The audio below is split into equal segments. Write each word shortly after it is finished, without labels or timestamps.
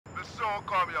soon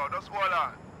come, yo. Just hold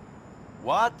on.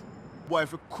 What? Boy,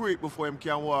 if you creep before him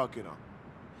can walk, you know.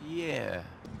 Yeah.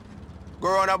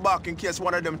 Go around the back in case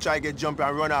one of them try get jump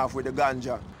and run off with the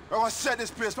ganja. I gonna set this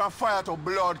place on fire to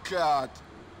blood clot.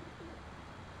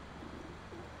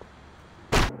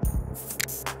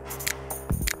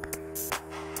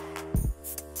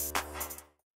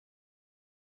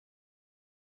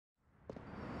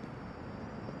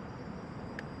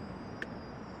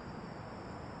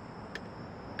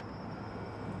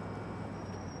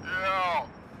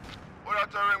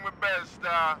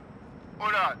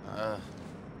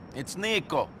 It's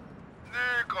Niko.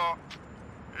 Niko?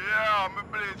 Yeah, me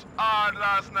bleach hard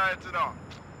last night, you know.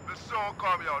 The soon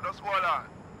come, yo. Just hold on.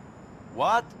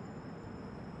 What?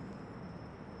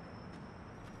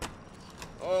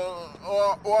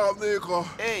 What up, Niko?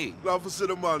 Hey. Glad to see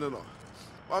the man, you know.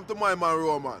 I'm to my man,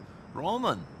 Roman.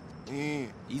 Roman?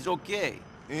 He's okay.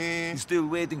 He's still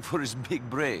waiting for his big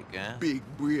break, eh? Big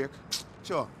break?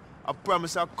 Sure. I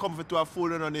promise I'll comfort to a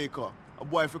fool, you know, Niko. A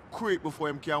boy if you creep before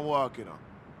him can walk, you know.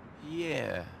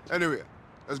 Yeah. Anyway,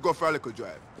 let's go for a little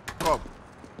drive. Come.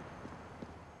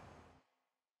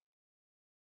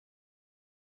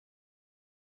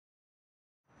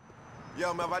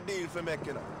 Yo, I have a deal for make,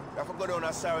 you know. You have to go down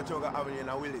to Saratoga Avenue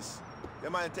in Willis. The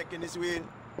man taking this way,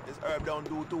 this herb don't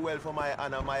do too well for my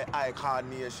hand and my eye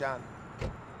coordination.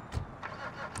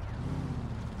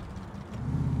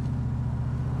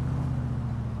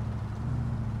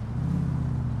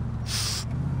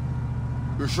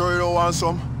 You sure you don't want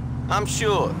some? I'm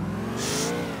sure.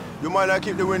 You might not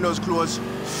keep the windows closed.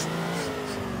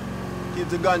 Keep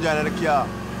the ganja in the car.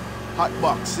 Hot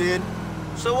box, see it?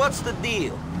 So what's the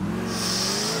deal?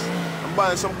 I'm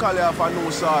buying some collie off a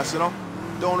new sauce, you know?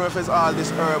 Don't know if it's all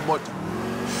this herb, but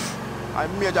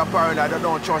I'm major paranoid, I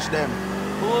don't trust them.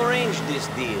 Who arranged this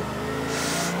deal?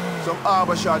 Some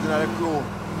harbor shots in the crew.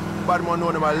 Bad man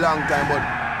know them a long time, but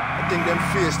I think them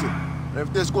faced it. And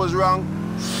if this goes wrong,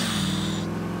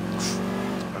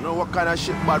 I know what kind of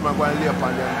shit bad man going to lay up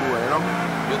on them door, you know?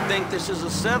 You think this is a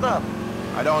setup?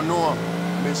 I don't know.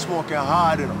 I've been smoking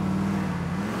hard, you know.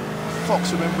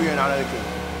 Fucks with my brain and everything.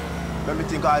 Let me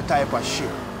think all type of shit.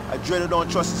 I dread you don't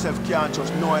trust yourself, can't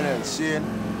trust no one else, see?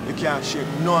 You can't shake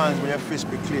no hands when your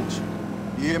fist be clenched.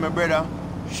 You hear me, brother?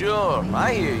 Sure,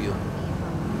 I hear you.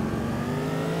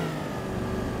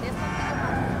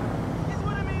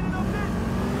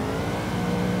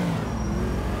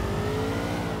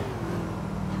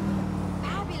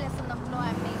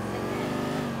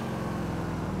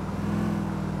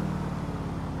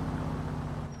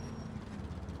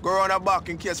 Go around the back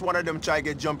in case one of them try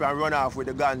get jump and run off with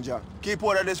the ganja. Keep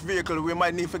out of this vehicle, we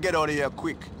might need to get out of here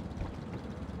quick.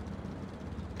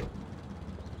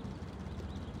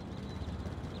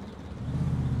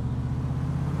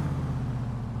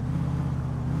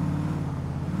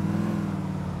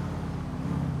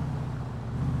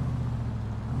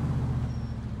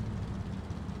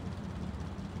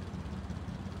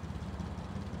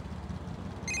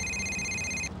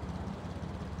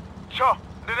 Sure.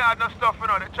 They didn't have no stuff, you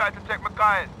know. They tried to take my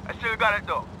car in. I still got it,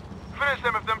 though. Finish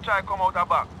them if them try to come out the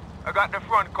back. I got the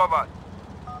front covered.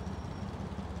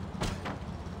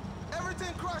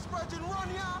 Everything cross Virgin, run,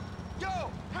 yeah?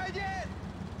 Yo, hide it!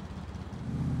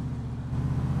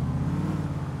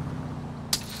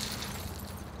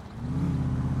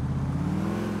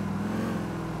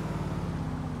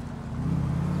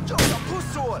 Yo, the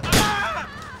pussy!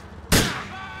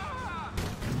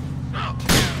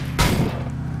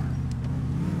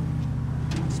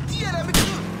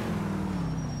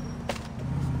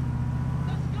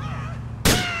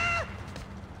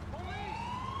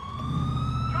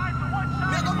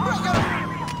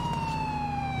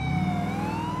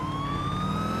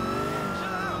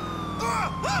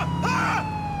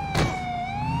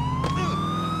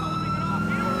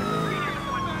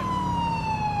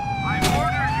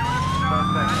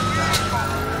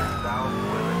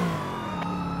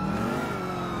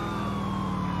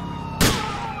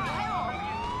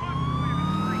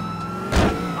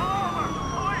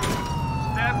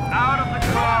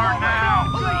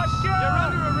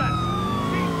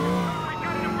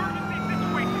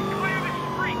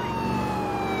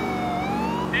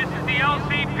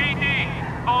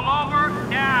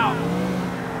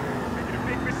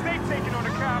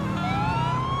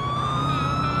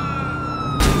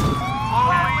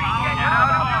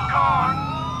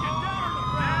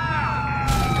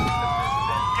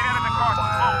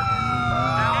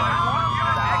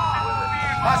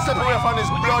 Step away from this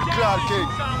blood-clad king.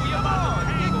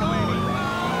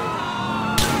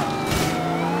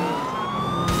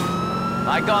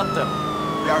 I got them.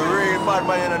 You're a real bad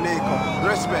man in a Niko.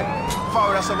 Respect.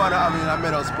 Forward as Savannah Avenue in a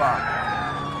Meadows Park.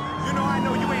 You know I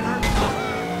know you ain't hurt me.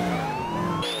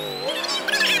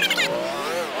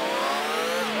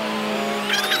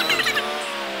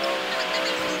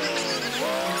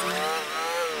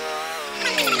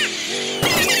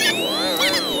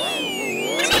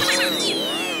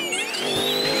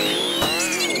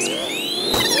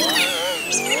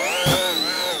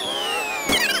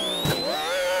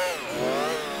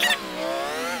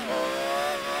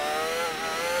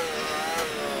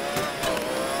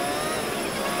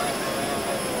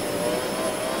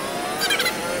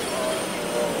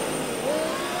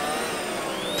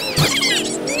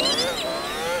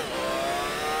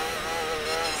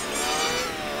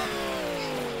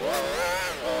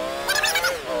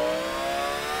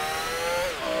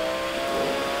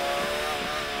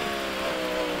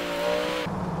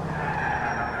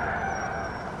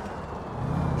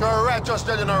 You're right, just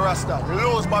telling a Rasta. You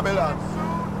lose Babylon.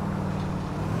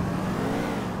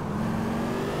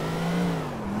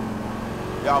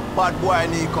 You're a bad boy,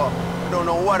 Niko. I don't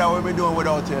know what I will be doing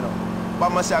without you,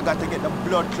 But I must say I got to get the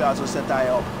blood clots to set I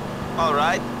up. All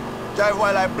right. Drive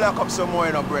while I black up some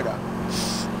more, brother.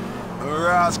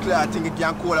 Rascal, I think you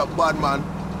can call up bad man.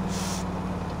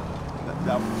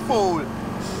 That fool.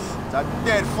 It's a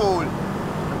dead fool.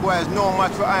 The boy is no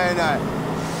match for I and I.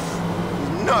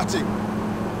 He's nothing.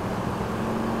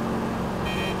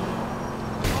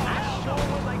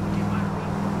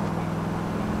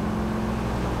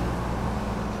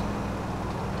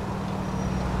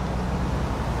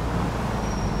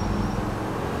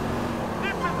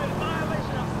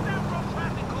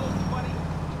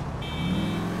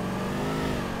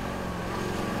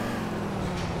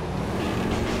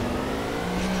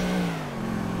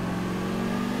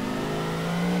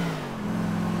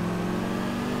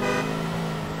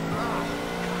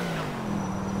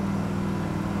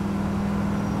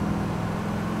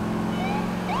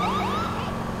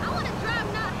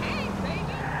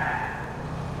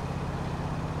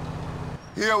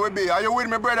 Here we be. Are you with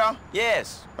me, brother?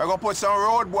 Yes. I'm gonna put some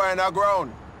road boy in the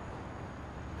ground.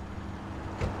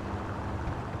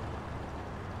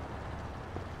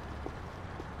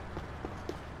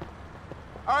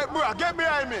 All right, bro, get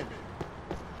behind me.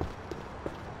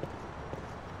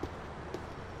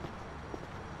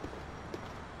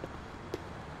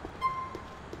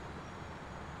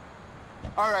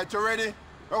 All right, you ready?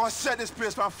 We're gonna set this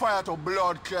place on fire to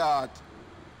blood clot.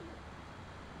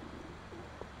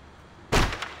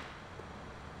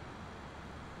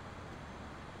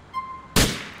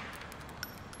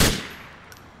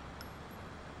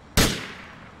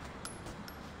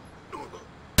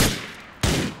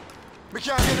 We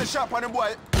can't get the shop on the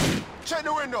boy. Check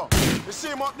the window. You see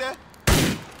him up there?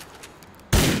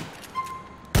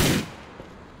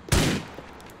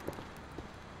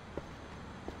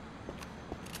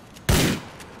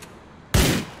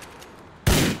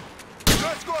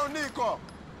 Let's go, Niko.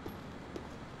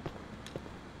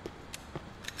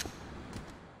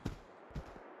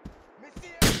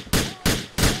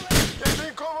 Get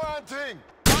me cover and thing.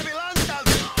 Babylon shall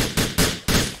be.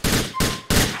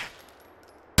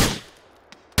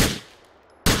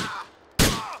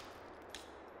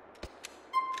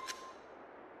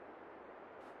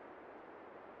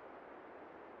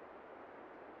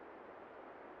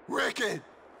 Wicked.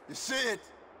 You see it?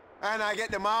 And I get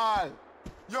them all.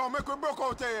 Yo, make we broke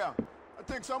out here. I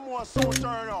think some more soon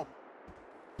turn up.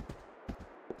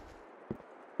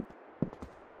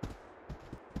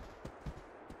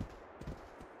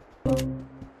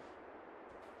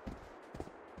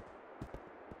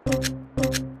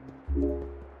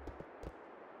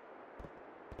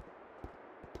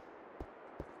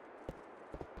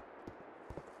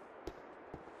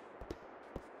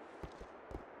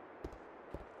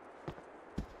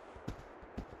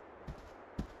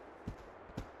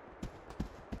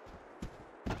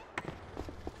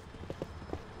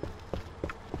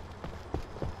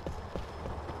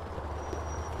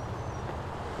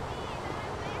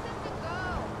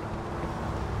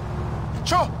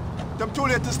 Sure, them too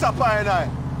late to stop I and I.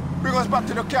 Bring us back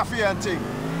to the cafe and thing.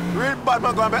 Real bad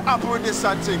man gonna be happy with this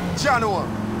and thing. Jano,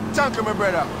 thank you, my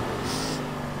brother.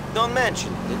 Don't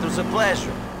mention it. It was a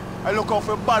pleasure. I look out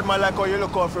for bad man like how you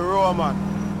look out for Roman.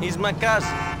 He's my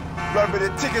cousin. Blood be the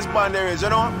thickest band there is, you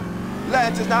know?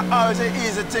 Light is not always an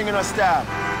easy thing in a style.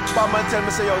 Bad man tell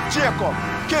me, say, yo, Jacob,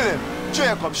 kill him.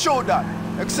 Jacob, shoot that,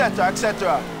 etc.,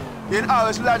 etc. He ain't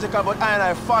always logical, but I and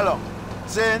I follow.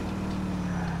 See?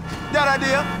 The other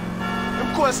day,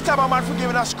 them cold stab a man for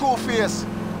giving a school face.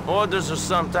 Orders are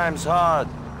sometimes hard.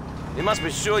 You must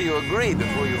be sure you agree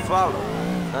before you follow.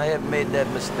 I have made that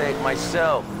mistake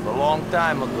myself a long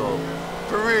time ago.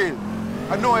 For real.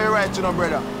 I know you're right, you know,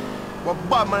 brother. But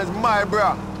Batman is my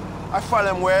bro. I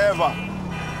follow him wherever.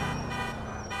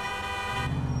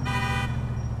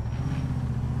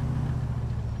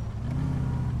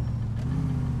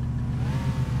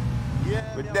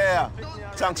 We're there.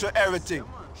 Thanks for everything.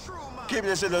 Keep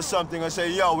this little something and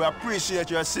say, yo, we appreciate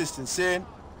your assistance, see?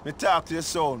 Me talk to you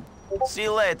soon. See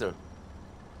you later.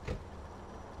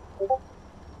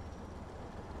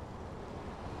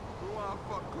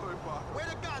 Where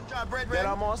the ganja,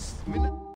 brethren?